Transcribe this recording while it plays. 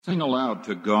Sing aloud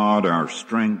to God our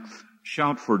strength,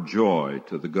 shout for joy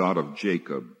to the God of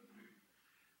Jacob.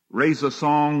 Raise a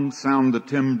song, sound the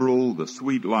timbrel, the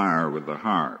sweet lyre with the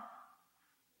harp.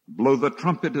 Blow the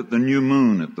trumpet at the new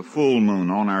moon, at the full moon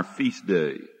on our feast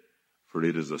day, for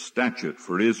it is a statute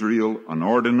for Israel, an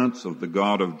ordinance of the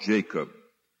God of Jacob.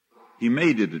 He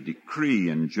made it a decree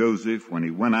in Joseph when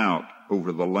he went out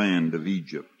over the land of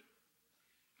Egypt.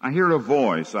 I hear a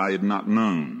voice I had not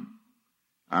known.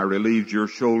 I relieved your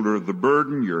shoulder of the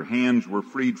burden. Your hands were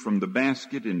freed from the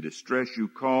basket. In distress you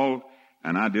called,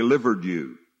 and I delivered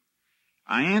you.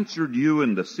 I answered you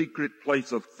in the secret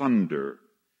place of thunder.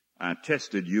 I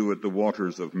tested you at the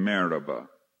waters of Meribah.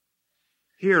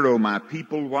 Hear, O my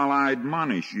people, while I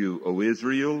admonish you, O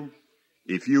Israel,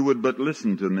 if you would but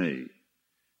listen to me.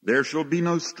 There shall be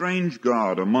no strange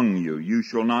god among you. You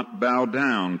shall not bow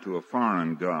down to a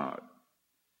foreign god.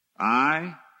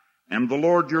 I am the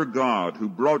Lord your God, who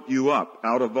brought you up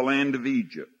out of the land of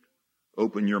Egypt.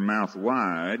 Open your mouth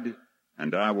wide,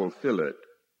 and I will fill it.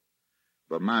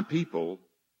 But my people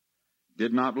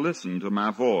did not listen to my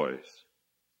voice.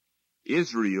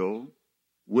 Israel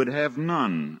would have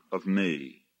none of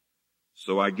me.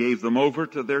 So I gave them over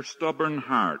to their stubborn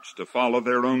hearts to follow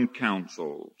their own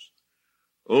counsels.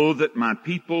 Oh, that my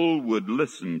people would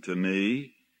listen to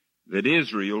me, that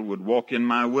Israel would walk in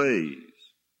my ways.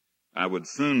 I would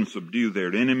soon subdue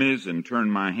their enemies and turn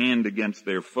my hand against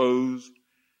their foes.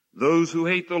 Those who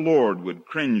hate the Lord would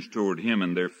cringe toward him,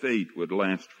 and their fate would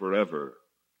last forever.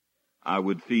 I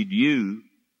would feed you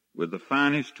with the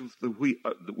finest of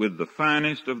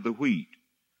the wheat,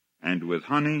 and with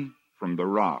honey from the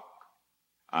rock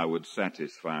I would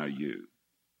satisfy you.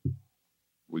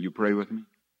 Will you pray with me?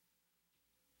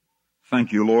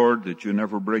 Thank you, Lord, that you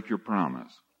never break your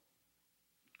promise,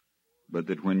 but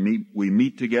that when we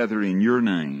meet together in your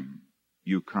name,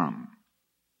 you come.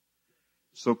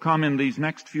 So come in these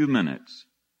next few minutes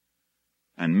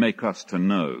and make us to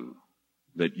know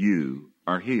that you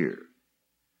are here.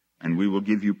 And we will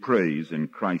give you praise in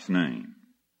Christ's name.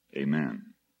 Amen.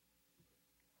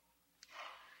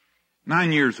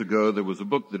 9 years ago, there was a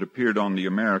book that appeared on the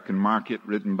American market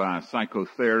written by a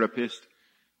psychotherapist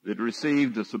that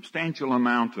received a substantial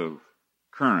amount of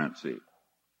currency.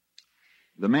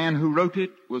 The man who wrote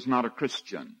it was not a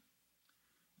Christian,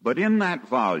 but in that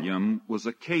volume was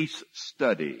a case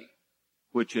study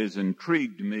which has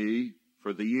intrigued me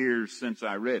for the years since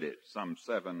I read it, some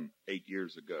 7-8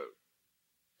 years ago.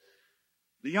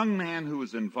 The young man who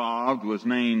was involved was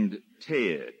named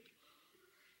Ted.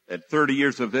 At 30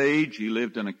 years of age, he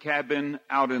lived in a cabin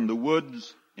out in the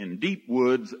woods, in deep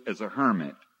woods, as a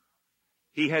hermit.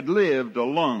 He had lived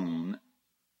alone,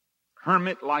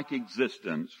 hermit-like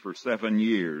existence for 7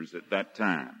 years at that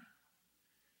time.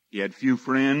 He had few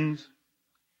friends.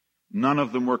 None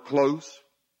of them were close.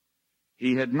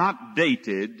 He had not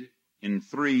dated in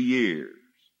 3 years.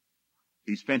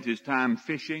 He spent his time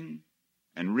fishing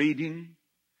and reading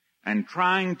and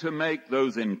trying to make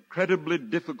those incredibly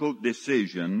difficult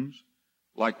decisions,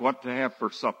 like what to have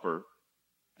for supper,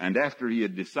 and after he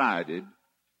had decided,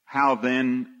 how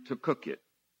then to cook it,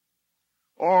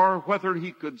 or whether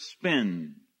he could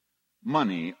spend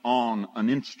money on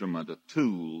an instrument, a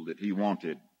tool that he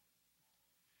wanted.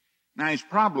 Now, his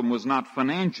problem was not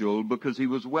financial because he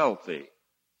was wealthy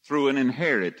through an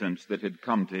inheritance that had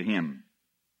come to him.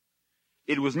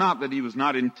 It was not that he was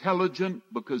not intelligent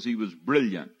because he was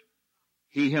brilliant.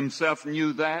 He himself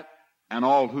knew that, and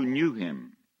all who knew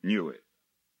him knew it.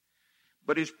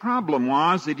 But his problem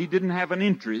was that he didn't have an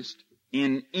interest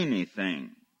in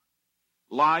anything.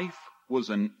 Life was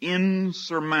an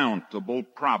insurmountable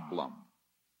problem.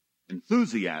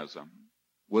 Enthusiasm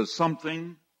was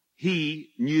something he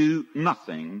knew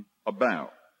nothing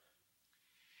about.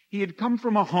 He had come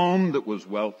from a home that was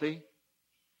wealthy.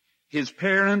 His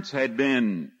parents had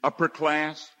been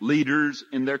upper-class leaders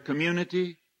in their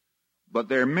community, but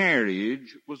their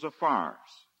marriage was a farce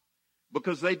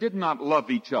because they did not love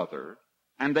each other,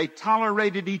 and they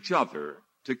tolerated each other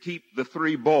to keep the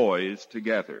 3 boys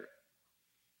together.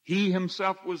 He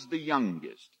himself was the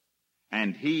youngest,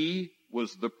 and he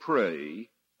was the prey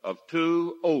of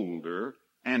 2 older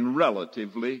and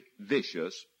relatively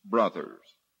vicious brothers.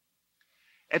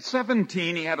 At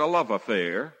 17, he had a love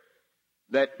affair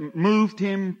that moved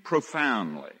him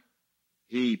profoundly.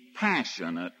 He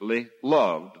passionately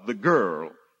loved the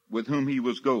girl with whom he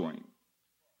was going,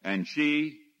 and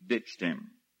she ditched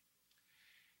him.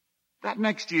 That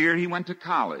next year, he went to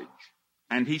college,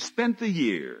 and he spent the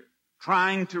year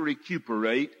trying to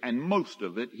recuperate, and most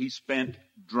of it he spent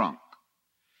drunk.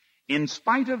 In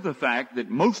spite of the fact that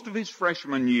most of his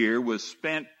freshman year was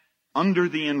spent under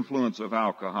the influence of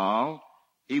alcohol,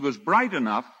 He was bright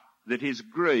enough that his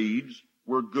grades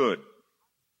were good.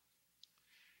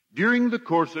 During the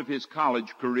course of his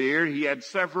college career, he had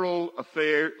several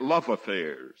love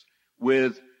affairs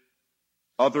with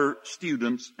other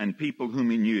students and people whom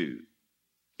he knew.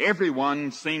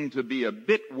 Everyone seemed to be a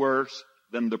bit worse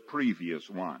than the previous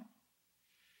one.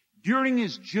 During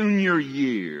his junior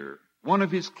year, one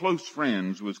of his close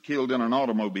friends was killed in an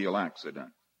automobile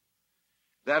accident.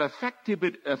 That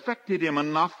affected him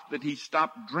enough that he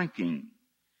stopped drinking.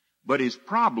 But his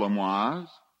problem was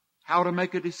how to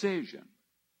make a decision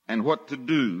and what to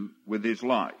do with his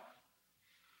life.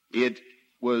 It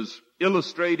was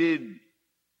illustrated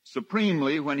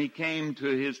supremely when he came to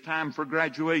his time for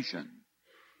graduation.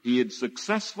 He had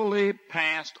successfully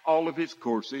passed all of his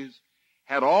courses,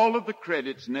 had all of the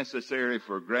credits necessary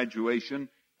for graduation,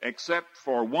 except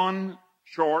for one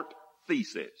short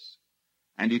thesis,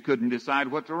 and he couldn't decide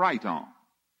what to write on.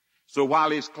 So while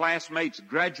his classmates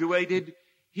graduated,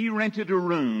 he rented a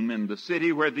room in the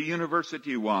city where the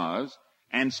university was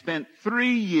and spent 3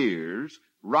 years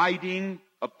writing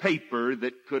a paper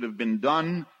that could have been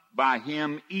done by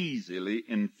him easily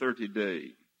in 30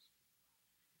 days.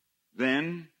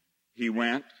 Then he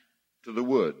went to the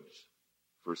woods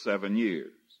for 7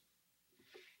 years.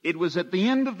 It was at the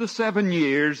end of the 7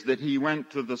 years that he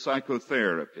went to the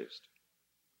psychotherapist.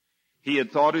 He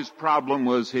had thought his problem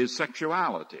was his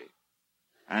sexuality,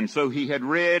 and so he had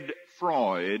read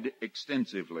Freud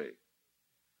extensively.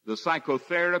 The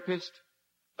psychotherapist,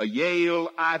 a Yale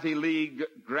Ivy League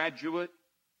graduate,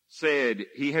 said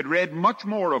he had read much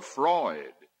more of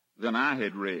Freud than I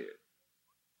had read.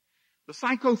 The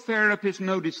psychotherapist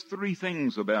noticed 3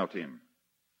 things about him.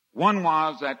 One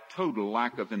was that total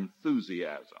lack of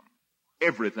enthusiasm.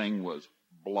 Everything was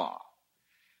blah.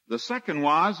 The second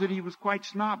was that he was quite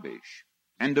snobbish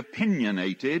and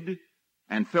opinionated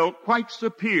and felt quite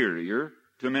superior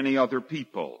to many other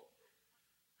people.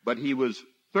 But he was,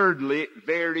 thirdly,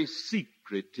 very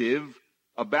secretive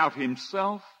about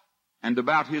himself and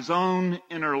about his own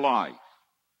inner life.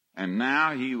 And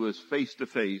now he was face to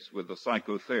face with a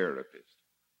psychotherapist.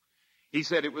 He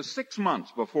said it was 6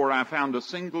 months before I found a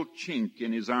single chink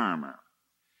in his armor.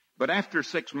 But after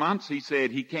 6 months, he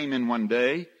said, he came in one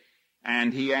day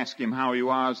and he asked him how he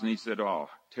was, and he said, oh,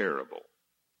 terrible.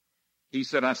 He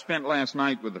said, I spent last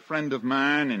night with a friend of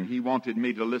mine, and he wanted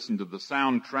me to listen to the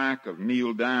soundtrack of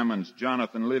Neil Diamond's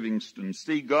Jonathan Livingston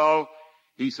Seagull.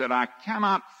 He said, I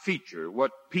cannot feature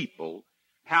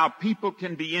how people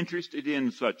can be interested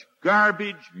in such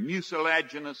garbage,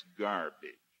 mucilaginous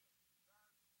garbage.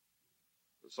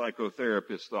 The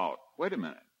psychotherapist thought, wait a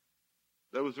minute,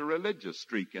 there was a religious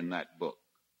streak in that book.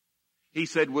 He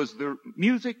said, was the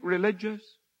music religious?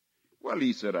 Well,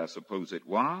 he said, I suppose it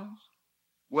was.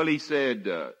 Well, he said,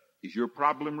 is your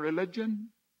problem religion?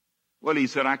 Well, he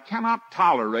said, I cannot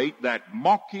tolerate that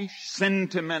mawkish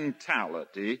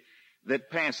sentimentality that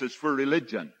passes for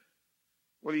religion.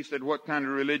 Well, he said, what kind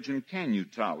of religion can you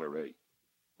tolerate?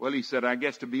 Well, he said, I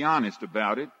guess to be honest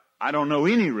about it, I don't know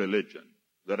any religion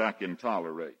that I can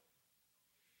tolerate.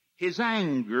 His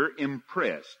anger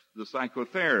impressed the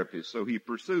psychotherapist, so he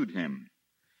pursued him.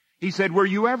 He said, were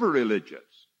you ever religious?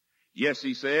 Yes,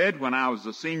 he said, when I was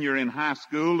a senior in high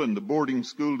school in the boarding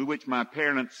school to which my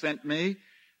parents sent me,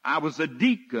 I was a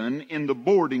deacon in the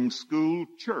boarding school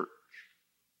church.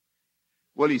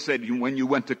 Well, he said, when you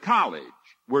went to college,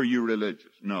 were you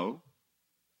religious? No.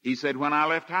 He said, when I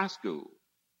left high school,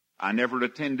 I never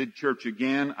attended church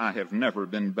again. I have never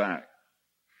been back.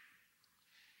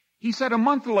 He said, a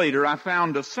month later, I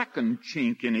found a second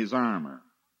chink in his armor.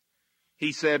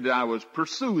 He said, I was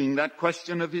pursuing that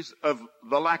question of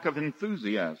the lack of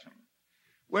enthusiasm.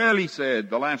 Well, he said,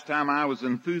 the last time I was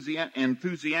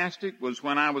enthusiastic was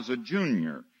when I was a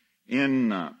junior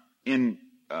in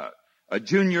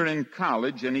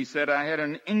college, and he said I had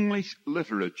an English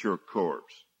literature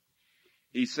course.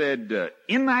 He said,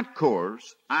 in that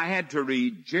course, I had to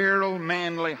read Gerald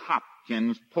Manley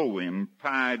Hopkins' poem,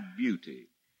 Pied Beauty,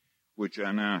 which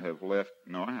I now have left.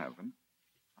 No, I haven't.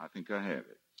 I think I have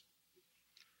it.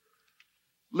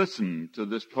 Listen to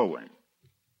this poem.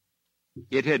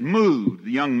 It had moved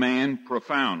the young man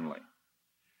profoundly.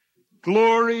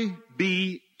 Glory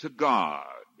be to God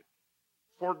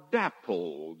for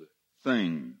dappled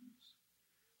things,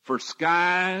 for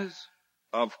skies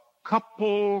of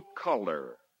couple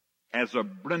color as a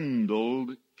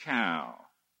brindled cow,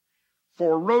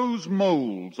 for rose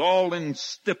moles all in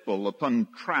stipple upon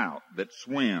trout that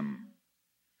swim,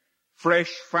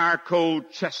 fresh fire-cold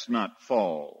chestnut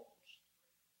falls,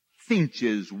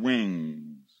 finches'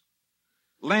 wings,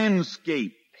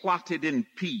 landscape plotted in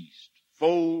piece,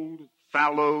 fold,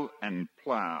 fallow, and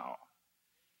plow,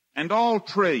 and all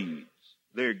trades,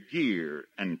 their gear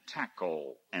and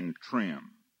tackle and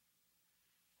trim.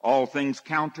 All things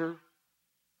counter,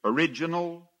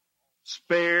 original,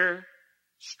 spare,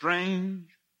 strange,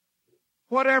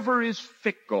 whatever is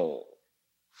fickle,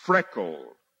 freckled,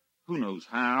 who knows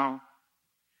how,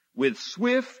 with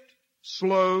swift,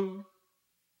 slow,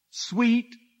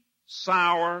 sweet,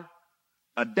 sour,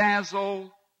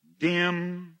 adazzle,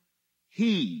 dim,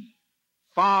 he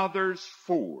fathers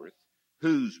forth,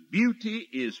 whose beauty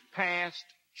is past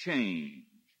change.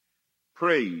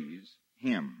 Praise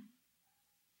him.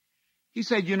 He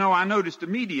said, I noticed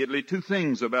immediately two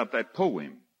things about that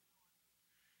poem.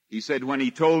 He said, when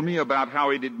he told me about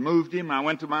how it had moved him, I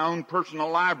went to my own personal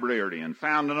library and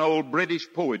found an old British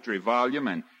poetry volume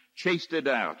and chased it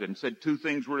out and said two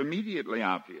things were immediately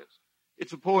obvious.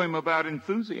 It's a poem about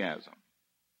enthusiasm.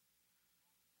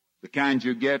 The kind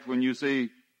you get when you see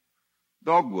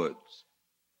dogwoods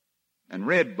and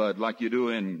redbud like you do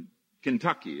in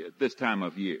Kentucky at this time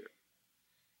of year.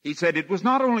 He said it was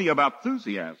not only about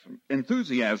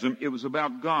enthusiasm, it was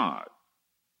about God.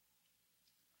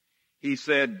 He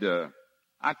said,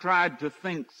 I tried to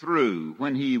think through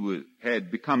when he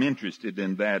had become interested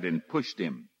in that and pushed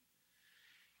him.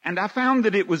 And I found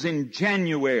that it was in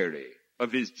January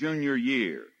of his junior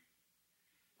year.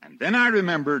 And then I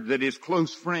remembered that his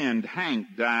close friend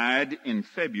Hank died in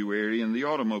February in the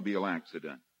automobile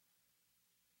accident.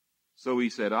 So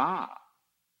he said,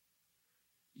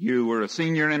 you were a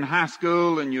senior in high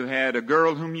school and you had a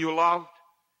girl whom you loved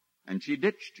and she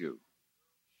ditched you.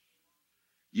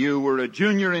 You were a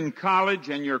junior in college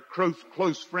and your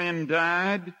close friend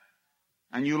died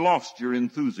and you lost your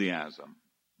enthusiasm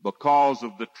because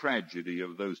of the tragedy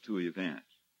of those two events.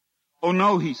 Oh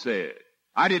no, he said,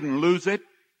 I didn't lose it.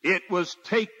 It was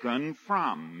taken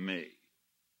from me.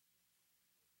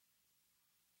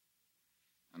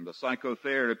 And the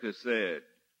psychotherapist said,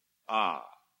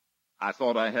 I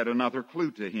thought I had another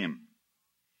clue to him.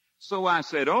 So I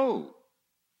said,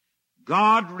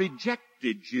 God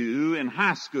rejected you in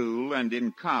high school and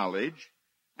in college,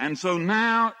 and so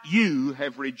now you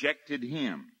have rejected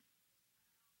him.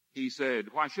 He said,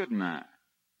 why shouldn't I?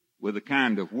 With the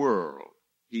kind of world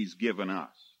he's given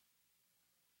us.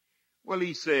 Well,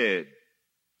 he said,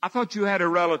 I thought you had a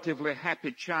relatively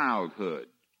happy childhood.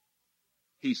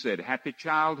 He said, happy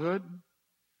childhood?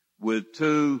 With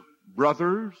two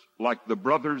brothers, like the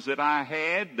brothers that I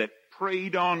had that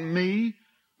preyed on me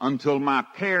until my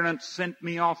parents sent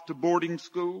me off to boarding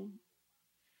school?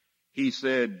 He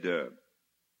said,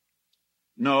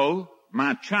 no,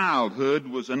 my childhood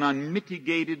was an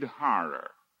unmitigated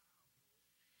horror.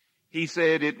 He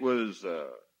said it was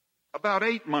about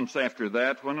 8 months after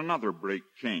that when another break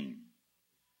came.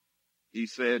 He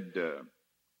said,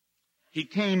 he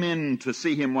came in to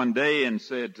see him one day and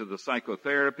said to the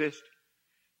psychotherapist,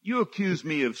 you accuse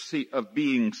me of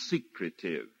being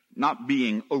secretive, not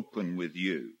being open with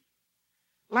you.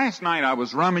 Last night I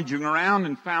was rummaging around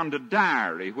and found a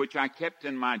diary which I kept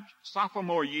in my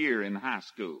sophomore year in high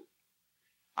school.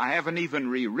 I haven't even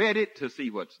reread it to see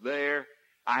what's there.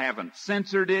 I haven't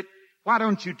censored it. Why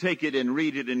don't you take it and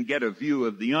read it and get a view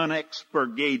of the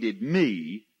unexpurgated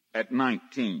me at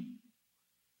 19?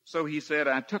 So he said,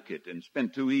 I took it and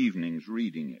spent 2 evenings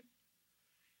reading it.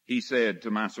 He said,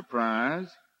 to my surprise,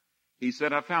 he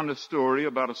said, I found a story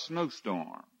about a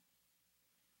snowstorm.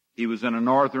 He was in a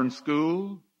northern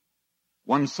school.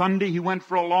 One Sunday he went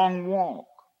for a long walk.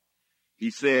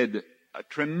 He said, a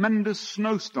tremendous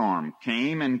snowstorm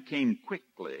came and came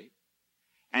quickly.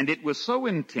 And it was so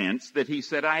intense that he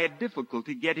said I had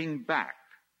difficulty getting back.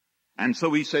 And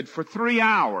so he said, for 3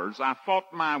 hours I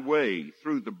fought my way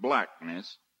through the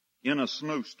blackness in a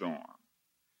snowstorm.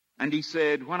 And he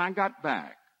said, when I got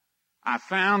back, I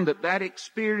found that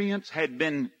experience had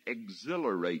been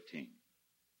exhilarating.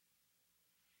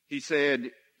 He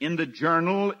said, in the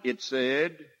journal it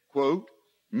said, quote,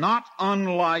 not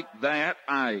unlike that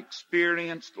I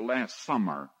experienced last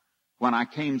summer when I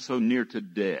came so near to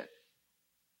death.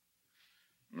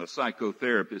 And the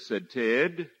psychotherapist said,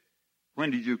 Ted,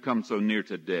 when did you come so near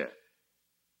to death?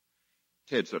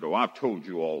 Ted said, I've told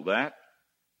you all that.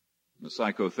 And the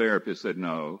psychotherapist said,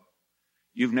 no,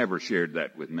 you've never shared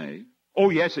that with me. Oh,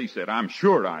 yes, he said, I'm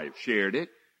sure I've shared it.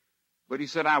 But he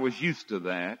said, I was used to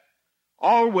that.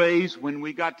 Always when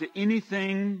we got to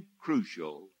anything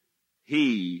crucial,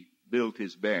 he built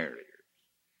his barriers.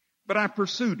 But I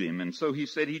pursued him, and so he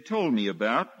said he told me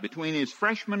about, between his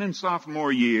freshman and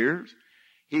sophomore years,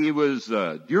 he was,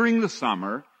 during the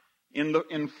summer,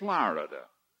 in Florida,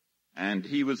 and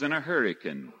he was in a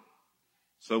hurricane.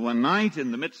 So one night,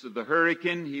 in the midst of the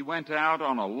hurricane, he went out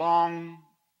on a long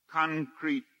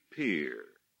concrete pier,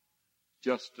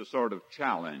 just to sort of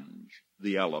challenge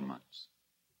the elements.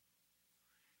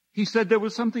 He said there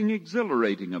was something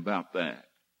exhilarating about that.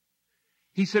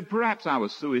 He said perhaps I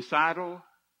was suicidal,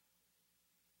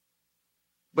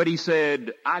 but he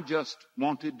said I just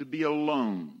wanted to be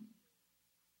alone.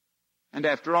 And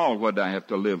after all, what did I have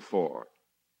to live for?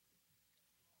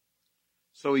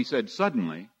 So he said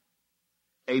suddenly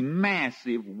a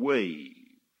massive wave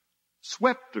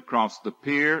swept across the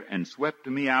pier and swept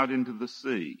me out into the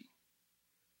sea.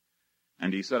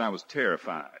 And he said I was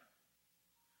terrified.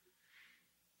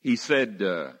 He said,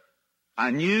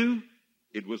 I knew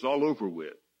it was all over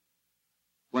with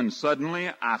when suddenly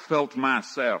I felt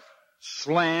myself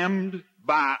slammed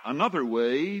by another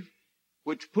wave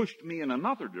which pushed me in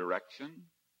another direction,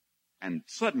 and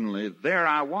suddenly there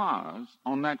I was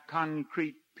on that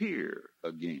concrete pier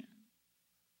again.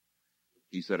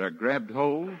 He said I grabbed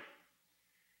hold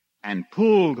and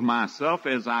pulled myself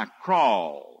as I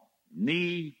crawled,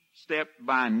 knee step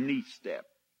by knee step,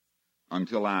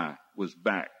 until I was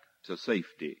back to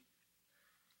safety.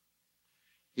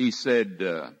 He said,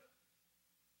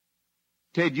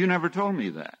 Ted, you never told me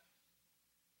that.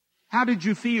 How did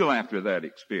you feel after that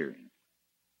experience?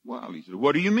 Well, he said,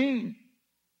 what do you mean?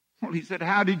 Well, he said,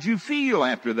 how did you feel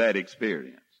after that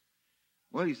experience?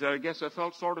 Well, he said, I guess I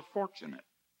felt sort of fortunate.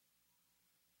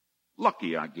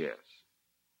 Lucky, I guess.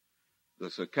 The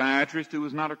psychiatrist, who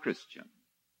was not a Christian,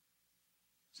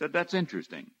 said, that's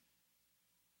interesting.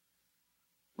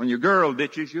 When your girl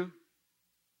ditches you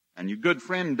and your good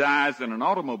friend dies in an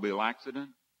automobile accident,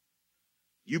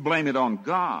 you blame it on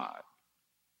God.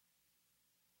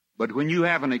 But when you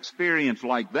have an experience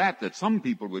like that some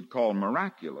people would call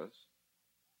miraculous,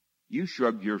 you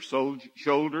shrug your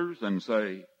shoulders and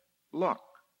say, luck.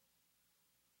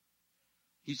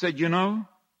 He said, you know,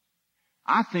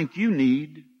 I think you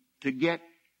need to get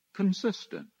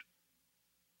consistent.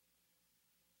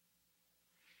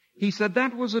 He said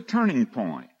that was a turning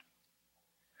point.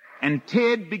 And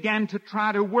Ted began to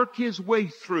try to work his way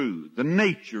through the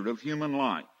nature of human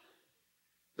life.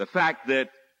 The fact that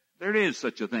there is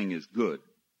such a thing as good,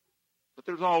 but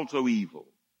there's also evil.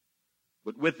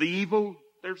 But with the evil,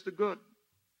 there's the good.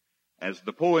 As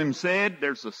the poem said,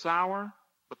 there's the sour,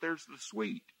 but there's the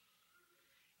sweet.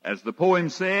 As the poem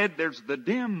said, there's the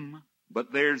dim,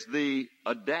 but there's the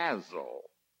adazzle.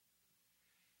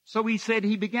 So he said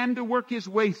he began to work his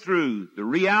way through the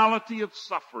reality of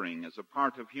suffering as a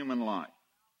part of human life,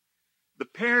 the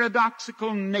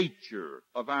paradoxical nature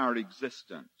of our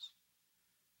existence,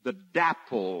 the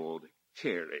dappled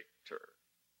character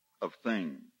of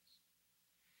things.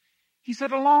 He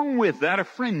said along with that, a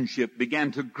friendship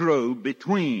began to grow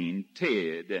between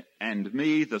Ted and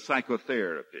me, the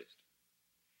psychotherapist.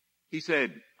 He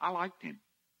said, I liked him.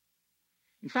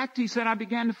 In fact, he said, I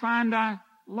began to find I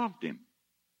loved him.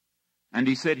 And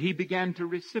he said he began to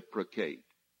reciprocate.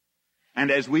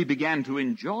 And as we began to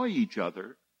enjoy each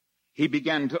other, he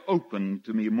began to open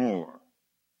to me more.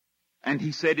 And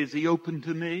he said, as he opened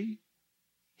to me,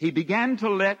 he began to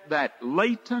let that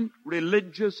latent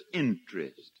religious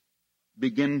interest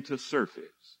begin to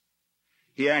surface.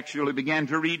 He actually began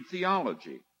to read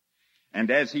theology.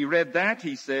 And as he read that,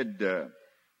 he said,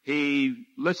 he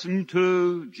listened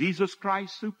to Jesus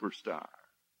Christ Superstar.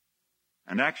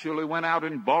 And actually went out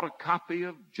and bought a copy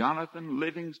of Jonathan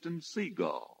Livingston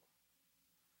Seagull.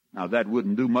 Now that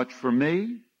wouldn't do much for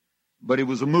me, but it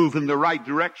was a move in the right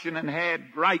direction and had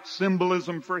right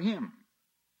symbolism for him.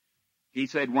 He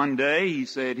said one day,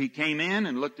 he came in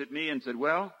and looked at me and said,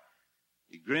 well,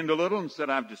 he grinned a little and said,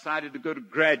 I've decided to go to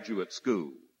graduate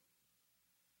school.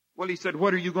 Well, he said,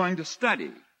 what are you going to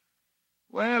study?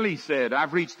 Well, he said,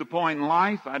 I've reached the point in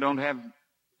life, I don't have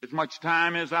as much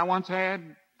time as I once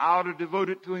had. I ought to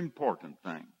devote it to important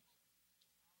things.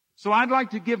 So I'd like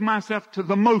to give myself to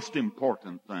the most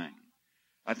important thing.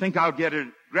 I think I'll get a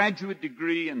graduate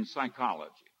degree in psychology.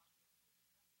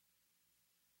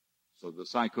 So the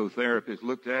psychotherapist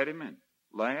looked at him and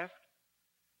laughed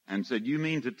and said, you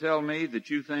mean to tell me that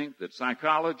you think that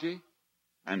psychology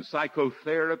and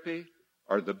psychotherapy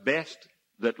are the best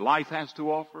that life has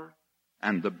to offer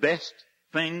and the best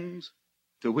things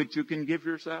to which you can give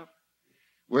yourself?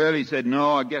 Well, he said,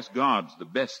 no, I guess God's the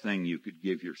best thing you could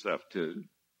give yourself to.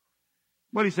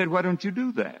 Well, he said, why don't you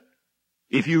do that?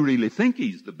 If you really think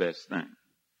he's the best thing.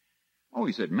 Oh,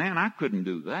 he said, man, I couldn't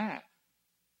do that.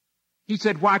 He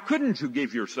said, why couldn't you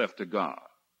give yourself to God?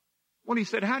 Well, he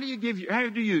said, how do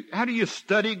you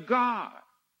study God?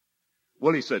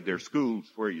 Well, he said, there's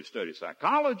schools where you study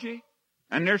psychology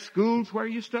and there's schools where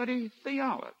you study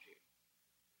theology.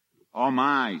 Oh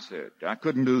my, he said, I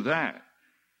couldn't do that.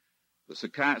 The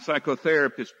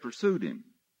psychotherapist pursued him.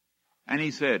 And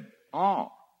he said,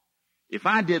 oh, if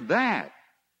I did that,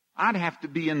 I'd have to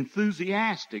be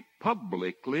enthusiastic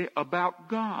publicly about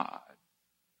God.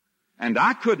 And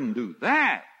I couldn't do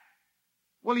that.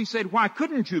 Well, he said, why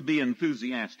couldn't you be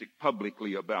enthusiastic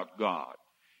publicly about God?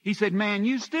 He said, man,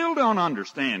 you still don't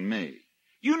understand me.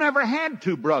 You never had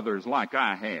two brothers like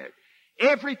I had.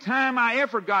 Every time I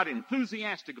ever got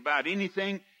enthusiastic about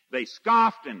anything, they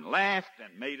scoffed and laughed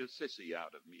and made a sissy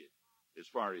out of me as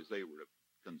far as they were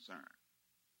concerned.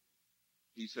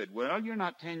 He said, well, you're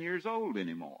not 10 years old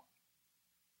anymore.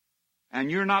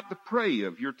 And you're not the prey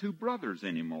of your two brothers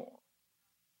anymore.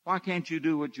 Why can't you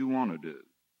do what you want to do?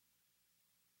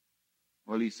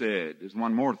 Well, he said, there's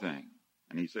one more thing.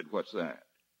 And he said, what's that?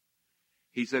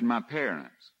 He said, my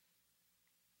parents,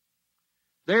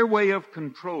 their way of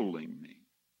controlling me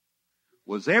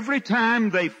was every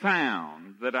time they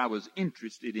found that I was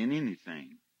interested in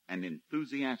anything and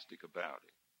enthusiastic about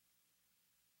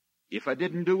it, if I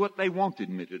didn't do what they wanted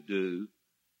me to do,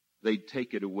 they'd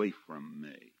take it away from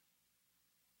me.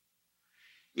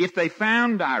 If they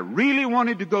found I really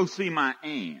wanted to go see my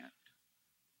aunt,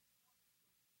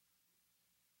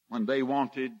 when they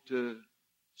wanted to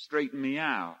straighten me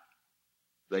out,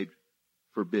 they'd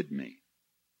forbid me.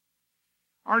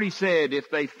 Or he said, if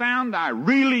they found I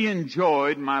really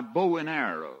enjoyed my bow and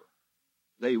arrow,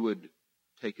 they would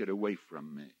take it away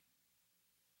from me.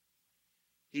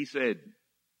 He said,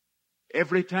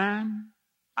 every time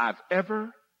I've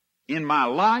ever in my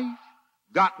life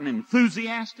gotten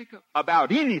enthusiastic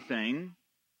about anything,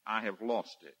 I have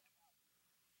lost it.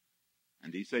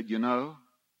 And he said, you know,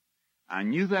 I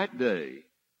knew that day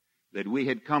that we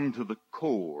had come to the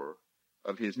core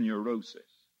of his neurosis.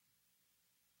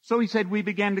 So he said we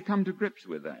began to come to grips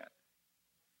with that.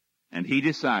 And he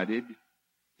decided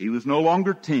he was no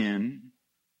longer 10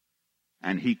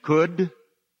 and he could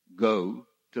go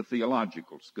to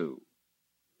theological school.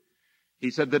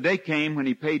 He said the day came when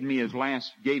he gave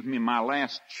me my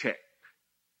last check.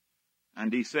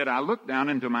 And he said, I looked down,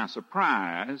 and to my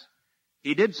surprise,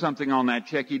 he did something on that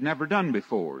check he'd never done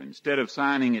before. Instead of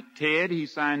signing it Ted, he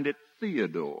signed it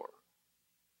Theodore.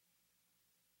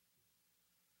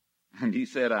 And he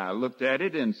said, I looked at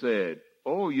it and said,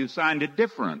 oh, you signed it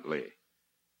differently.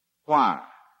 Why?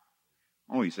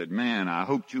 Oh, he said, man, I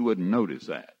hoped you wouldn't notice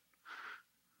that.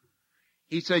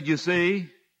 He said, you see,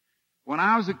 when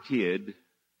I was a kid,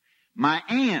 my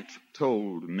aunt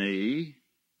told me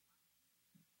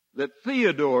that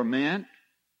Theodore meant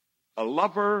a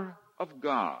lover of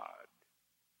God,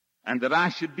 and that I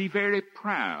should be very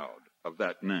proud of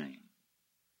that name.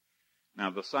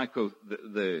 Now,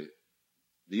 the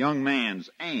young man's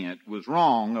aunt was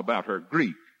wrong about her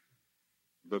Greek,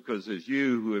 because as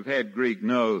you who have had Greek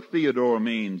know, Theodore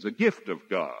means a gift of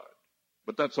God,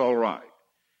 but that's all right.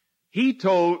 He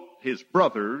told his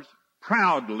brothers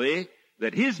proudly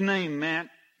that his name meant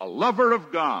a lover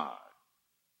of God.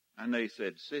 And they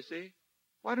said, Sissy,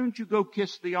 why don't you go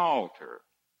kiss the altar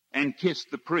and kiss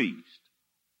the priest?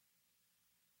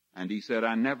 And he said,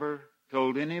 I never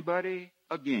told anybody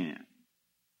again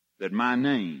that my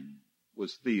name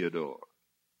was Theodore.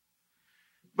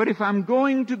 But if I'm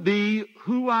going to be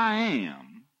who I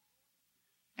am,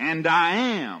 and I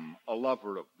am a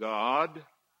lover of God,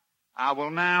 I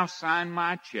will now sign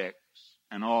my checks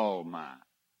and all my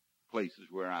places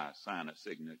where I sign a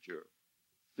signature,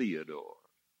 Theodore.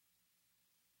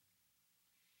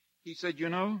 He said, you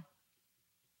know,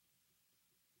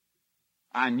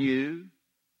 I knew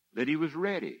that he was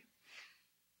ready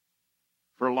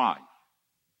for life.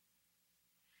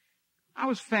 I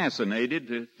was fascinated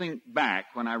to think back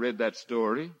when I read that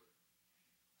story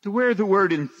to where the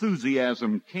word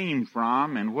enthusiasm came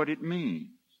from and what it means.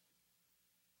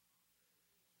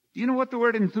 Do you know what the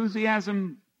word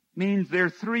enthusiasm means? There are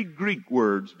 3 Greek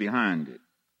words behind it.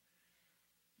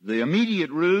 The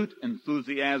immediate root,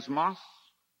 enthusiasmos,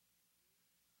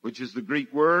 which is the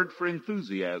Greek word for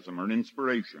enthusiasm or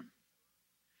inspiration.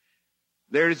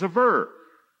 There is a verb,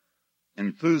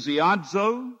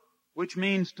 enthusiazo, which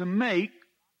means to make,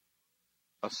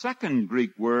 a second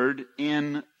Greek word,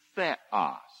 en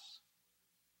theos.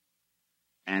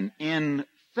 And en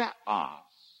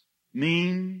theos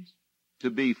means to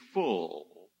be full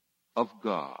of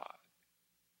God.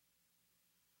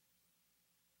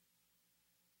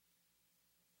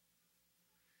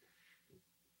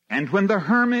 And when the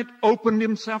hermit opened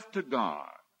himself to God,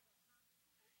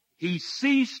 he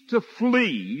ceased to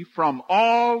flee from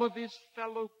all of his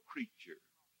fellow creatures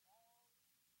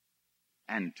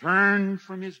and turned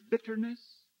from his bitterness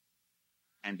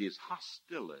and his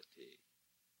hostility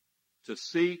to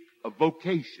seek a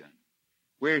vocation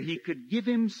where he could give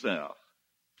himself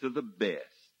to the best.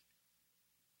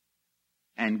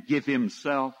 and give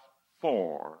himself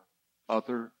for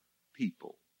other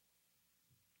people.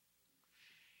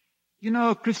 You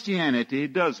know, Christianity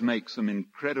does make some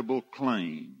incredible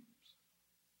claims.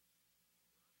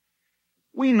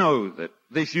 We know that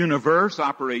this universe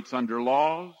operates under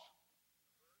laws.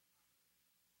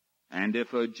 And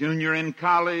if a junior in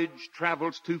college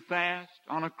travels too fast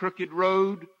on a crooked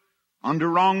road under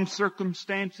wrong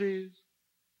circumstances,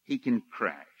 he can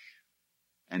crash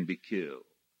and be killed.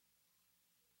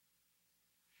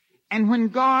 And when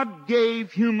God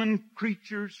gave human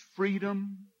creatures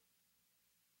freedom,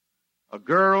 a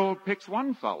girl picks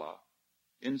one fella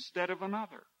instead of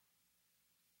another.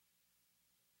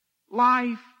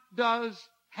 Life does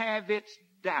have its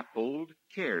dappled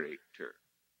character.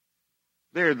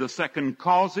 They're the second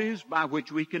causes by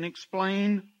which we can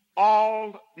explain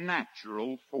all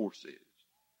natural forces.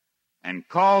 And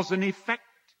cause and effect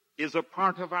is a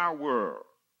part of our world.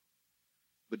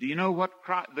 But do you know what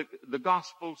the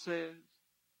gospel says?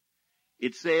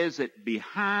 It says that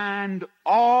behind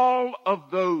all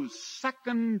of those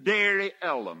secondary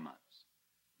elements,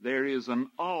 there is an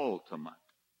ultimate.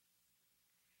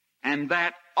 And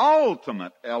that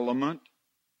ultimate element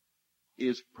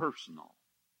is personal.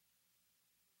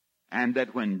 And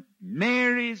that when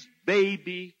Mary's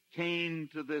baby came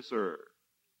to this earth,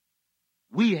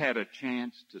 we had a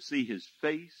chance to see his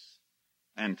face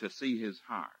and to see his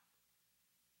heart.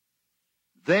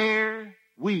 There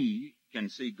we can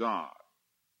see God.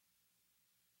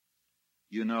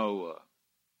 You know,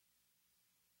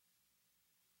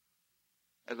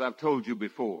 as I've told you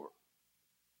before,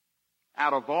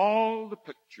 out of all the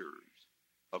pictures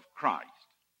of Christ,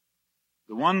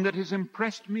 the one that has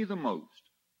impressed me the most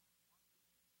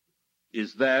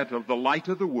is that of the light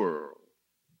of the world,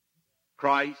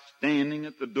 Christ standing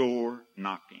at the door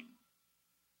knocking.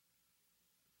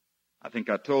 I think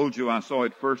I told you I saw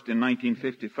it first in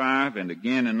 1955 and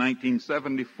again in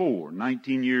 1974,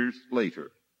 19 years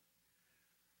later.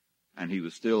 And he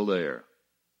was still there.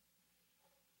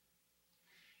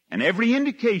 And every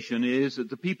indication is that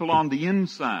the people on the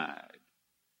inside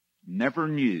never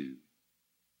knew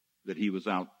that he was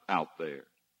out there.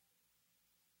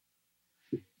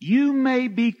 You may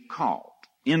be caught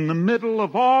in the middle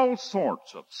of all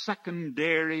sorts of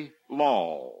secondary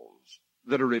laws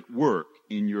that are at work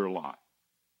in your life.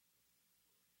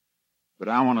 But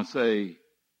I want to say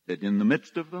that in the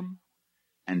midst of them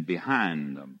and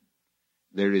behind them,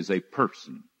 there is a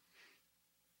person.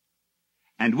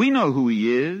 And we know who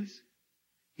he is.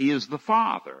 He is the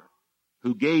Father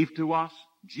who gave to us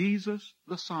Jesus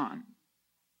the Son.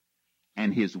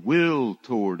 And his will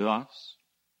toward us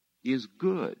is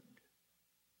good.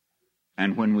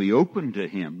 And when we open to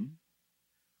him,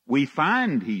 we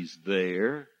find he's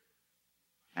there.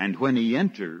 And when he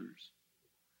enters,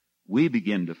 we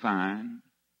begin to find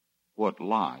what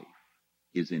life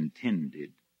is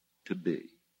intended to be.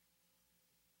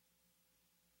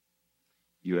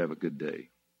 You have a good day.